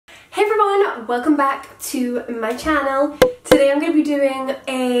welcome back to my channel. Today I'm going to be doing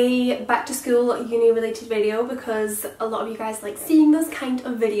a back to school uni related video because a lot of you guys like seeing those kind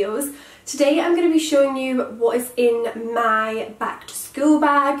of videos. Today I'm going to be showing you what is in my back to school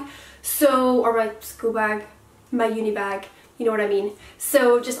bag, or my school bag, my uni bag, you know what I mean.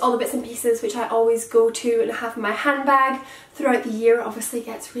 So just all the bits and pieces which I always go to and have in my handbag throughout the year. Obviously it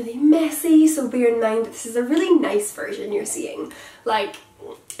gets really messy, so bear in mind this is a really nice version you're seeing. Like,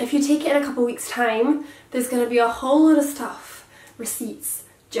 if you take it in a couple weeks time, there's going to be a whole lot of stuff, receipts,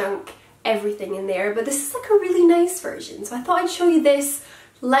 junk, everything in there, but this is like a really nice version. So I thought I'd show you this,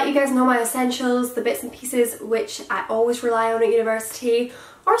 let you guys know my essentials, the bits and pieces which I always rely on at university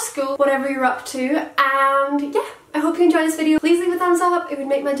or school, whatever you're up to. And yeah, I hope you enjoy this video. Please leave a thumbs up, it would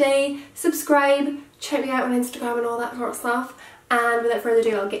make my day. Subscribe, check me out on Instagram and all that sort of stuff. And without further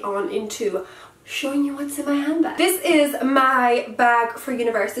ado, I'll get on into showing you what's in my handbag. This is my bag for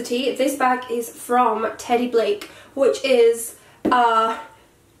university. This bag is from Teddy Blake, which is a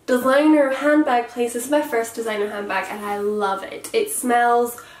designer handbag place. This is my first designer handbag and I love it. It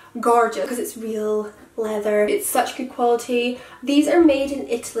smells gorgeous because it's real leather. It's such good quality. These are made in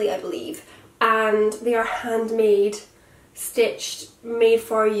Italy, I believe, and they are handmade, stitched, made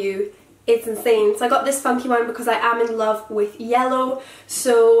for you. It's insane. So I got this funky one because I am in love with yellow,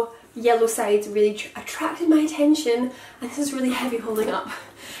 so yellow sides really attracted my attention, and this is really heavy holding up.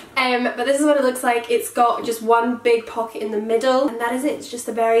 But this is what it looks like. It's got just one big pocket in the middle and that is it. It's just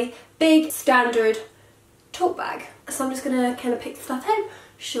a very big standard tote bag. So I'm just gonna kind of pick stuff out,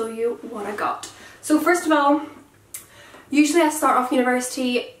 show you what I got. So first of all, usually I start off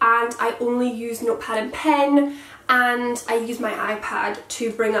university and I only use notepad and pen, and I use my iPad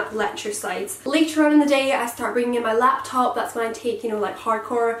to bring up lecture slides. Later on in the day I start bringing in my laptop. That's when I take, you know, like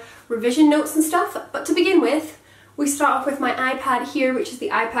hardcore revision notes and stuff. But to begin with, we start off with my iPad here, which is the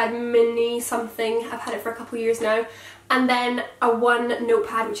iPad mini something. I've had it for a couple years now. And then a one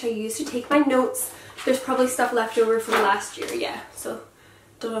notepad which I use to take my notes. There's probably stuff left over from last year, yeah, so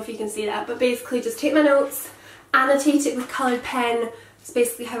don't know if you can see that, but basically just take my notes, annotate it with coloured pen. It's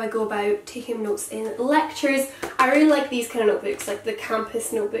basically how I go about taking notes in lectures. I really like these kind of notebooks, like the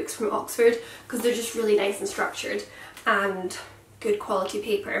campus notebooks from Oxford, because they're just really nice and structured and good quality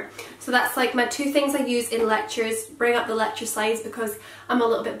paper. So that's like my two things I use in lectures. Bring up the lecture slides because I'm a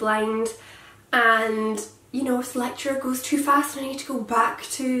little bit blind, and you know, if the lecturer goes too fast and I need to go back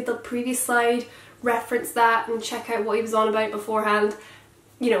to the previous slide, reference that and check out what he was on about beforehand,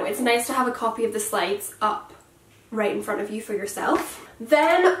 you know, it's nice to have a copy of the slides up right in front of you for yourself.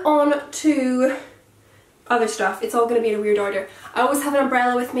 Then on to other stuff. It's all going to be in a weird order. I always have an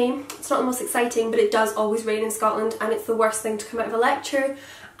umbrella with me. It's not the most exciting, but it does always rain in Scotland and it's the worst thing to come out of a lecture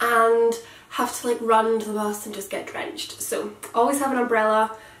and have to like run to the bus and just get drenched. So always have an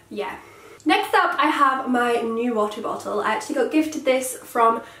umbrella, yeah. Next up I have my new water bottle. I actually got gifted this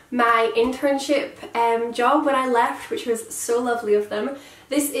from my internship job when I left, which was so lovely of them.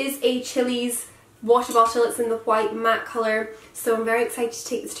 This is a Chili's water bottle. It's in the white matte colour, so I'm very excited to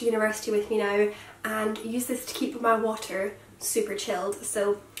take this to university with me now and use this to keep my water super chilled.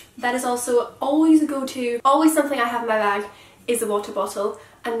 So that is also always a go-to, always something I have in my bag is a water bottle,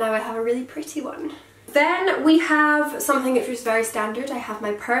 and now I have a really pretty one. Then we have something which is very standard. I have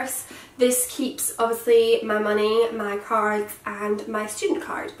my purse. This keeps obviously my money, my cards and my student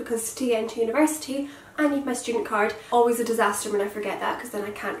card, because to get into university I need my student card. Always a disaster when I forget that, because then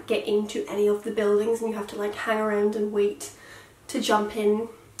I can't get into any of the buildings and you have to like hang around and wait to jump in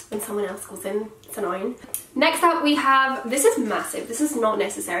when someone else goes in. It's annoying. Next up we have, this is massive, this is not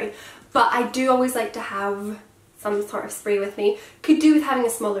necessary, but I do always like to have some sort of spray with me. Could do with having a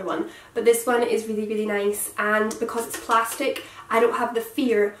smaller one, but this one is really, really nice, and because it's plastic I don't have the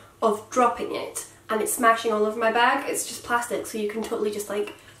fear of dropping it and it's smashing all over my bag. It's just plastic, so you can totally just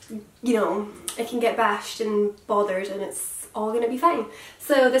like, you know, it can get bashed and bothered and it's all gonna be fine.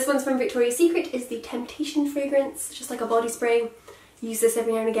 So this one's from Victoria's Secret, is the Temptation fragrance, just like a body spray. Use this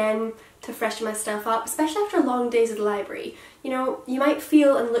every now and again to freshen my stuff up, especially after long days at the library. You know, you might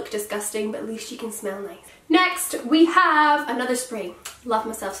feel and look disgusting, but at least you can smell nice. Next we have another spray. Love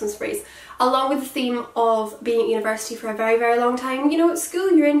myself some sprays. Along with the theme of being at university for a very, very long time, you know, at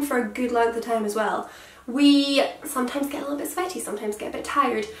school you're in for a good length of time as well. We sometimes get a little bit sweaty, sometimes get a bit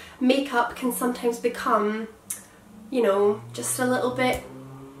tired. Makeup can sometimes become, you know, just a little bit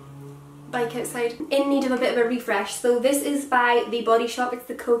like outside, in need of a bit of a refresh. So this is by The Body Shop. It's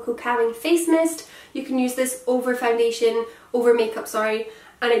the Cocoa Calming Face Mist. You can use this over foundation, over makeup, sorry,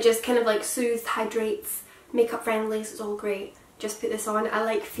 and it just kind of like soothes, hydrates, makeup friendly, so it's all great. Just put this on. I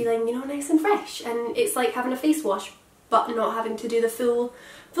like feeling, you know, nice and fresh, and it's like having a face wash but not having to do the full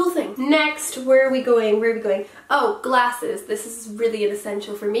thing. Next, where are we going? Where are we going? Oh, glasses. This is really an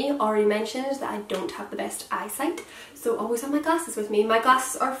essential for me. Already mentioned that I don't have the best eyesight, so always have my glasses with me. My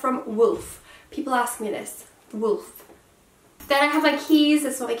glasses are from Wolf. People ask me this. Wolf. Then I have my keys.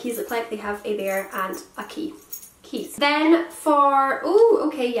 This is what my keys look like. They have a bear and a key. Keys. Then for, oh,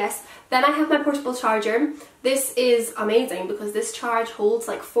 okay, yes. Then I have my portable charger. This is amazing because this charge holds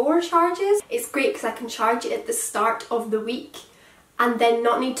like 4 charges. It's great because I can charge it at the start of the week and then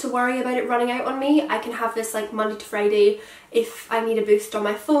not need to worry about it running out on me. I can have this like Monday to Friday if I need a boost on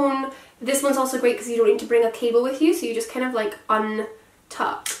my phone. This one's also great because you don't need to bring a cable with you, so you just kind of like untuck.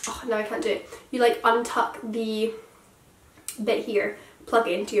 Oh, no, I can't do it. You like untuck the bit here, plug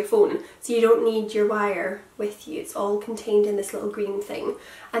it into your phone, so you don't need your wire with you. It's all contained in this little green thing.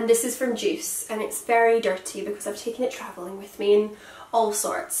 And this is from Juice, and it's very dirty because I've taken it travelling with me and all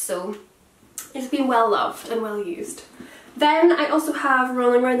sorts, so it's been well loved and well used. Then I also have,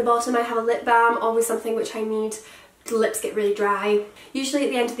 rolling around the bottom, I have a lip balm, always something which I need. The lips get really dry. Usually at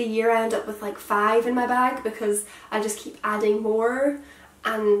the end of the year I end up with like 5 in my bag because I just keep adding more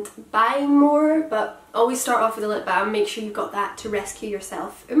and buying more, but always start off with a lip balm. Make sure you've got that to rescue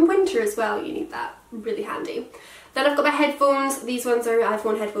yourself. In winter as well, you need that. Really handy. Then I've got my headphones. These ones are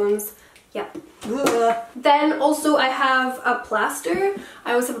iPhone headphones. Yep. Then also I have a plaster.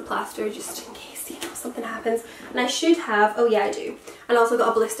 I always have a plaster just in case, you know, something happens. And I should have, oh yeah, I do. And I also got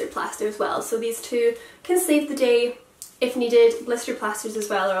a blister plaster as well. So these two can save the day if needed. Blister plasters as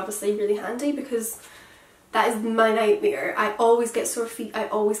well are obviously really handy because that is my nightmare. I always get sore feet, I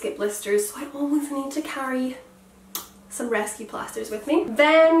always get blisters, so I always need to carry some rescue plasters with me.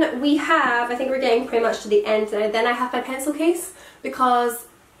 Then we have, I think we're getting pretty much to the end now, then I have my pencil case because,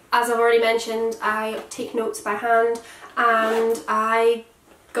 as I've already mentioned, I take notes by hand and I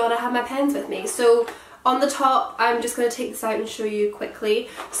gotta have my pens with me. So on the top, I'm just going to take this out and show you quickly.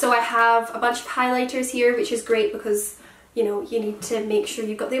 So I have a bunch of highlighters here, which is great because, you know, you need to make sure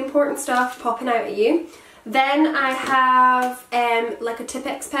you've got the important stuff popping out at you. Then I have like a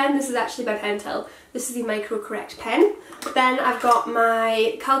Tipex pen. This is actually by Pentel. This is the Micro Correct pen. Then I've got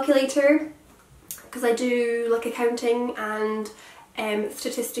my calculator because I do like accounting and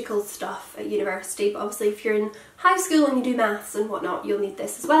statistical stuff at university, but obviously if you're in high school and you do maths and whatnot, you'll need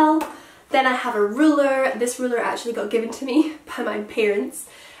this as well. Then I have a ruler. This ruler actually got given to me by my parents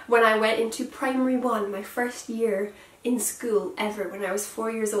when I went into primary 1, my first year in school ever, when I was 4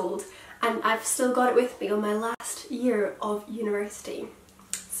 years old. And I've still got it with me on my last year of university.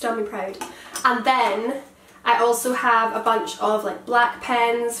 It's done me proud. And then I also have a bunch of like black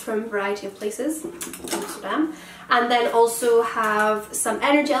pens from a variety of places, Amsterdam. And then also have some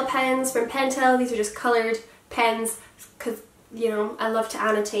Energel pens from Pentel. These are just coloured pens because, you know, I love to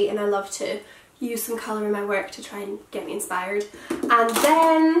annotate and I love to use some colour in my work to try and get me inspired. And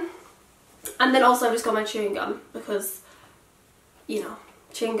then also I've just got my chewing gum because, you know,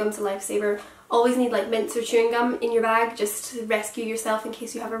 chewing gum's a lifesaver. Always need like mints or chewing gum in your bag just to rescue yourself in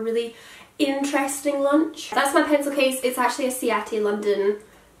case you have a really interesting lunch. That's my pencil case. It's actually a Ciate London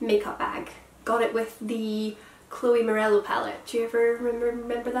makeup bag. Got it with the Chloe Morello palette. Do you ever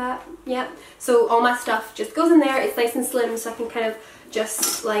remember that? Yeah. So all my stuff just goes in there. It's nice and slim, so I can kind of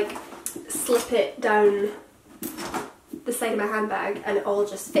just like slip it down the side of my handbag and it all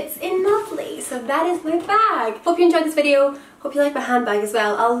just fits in lovely. So that is my bag. Hope you enjoyed this video. Hope you like my handbag as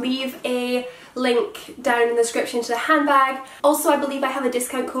well. I'll leave a link down in the description to the handbag. Also, I believe I have a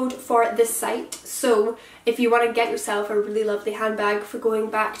discount code for this site, so if you want to get yourself a really lovely handbag for going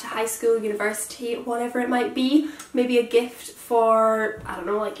back to high school, university, whatever it might be, maybe a gift for, I don't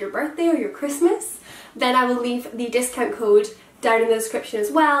know, like your birthday or your Christmas, then I will leave the discount code down in the description as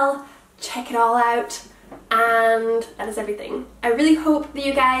well. Check it all out. And that is everything. I really hope that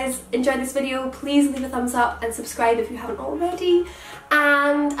you guys enjoyed this video. Please leave a thumbs up and subscribe if you haven't already.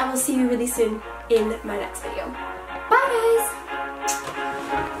 And I will see you really soon in my next video. Bye guys!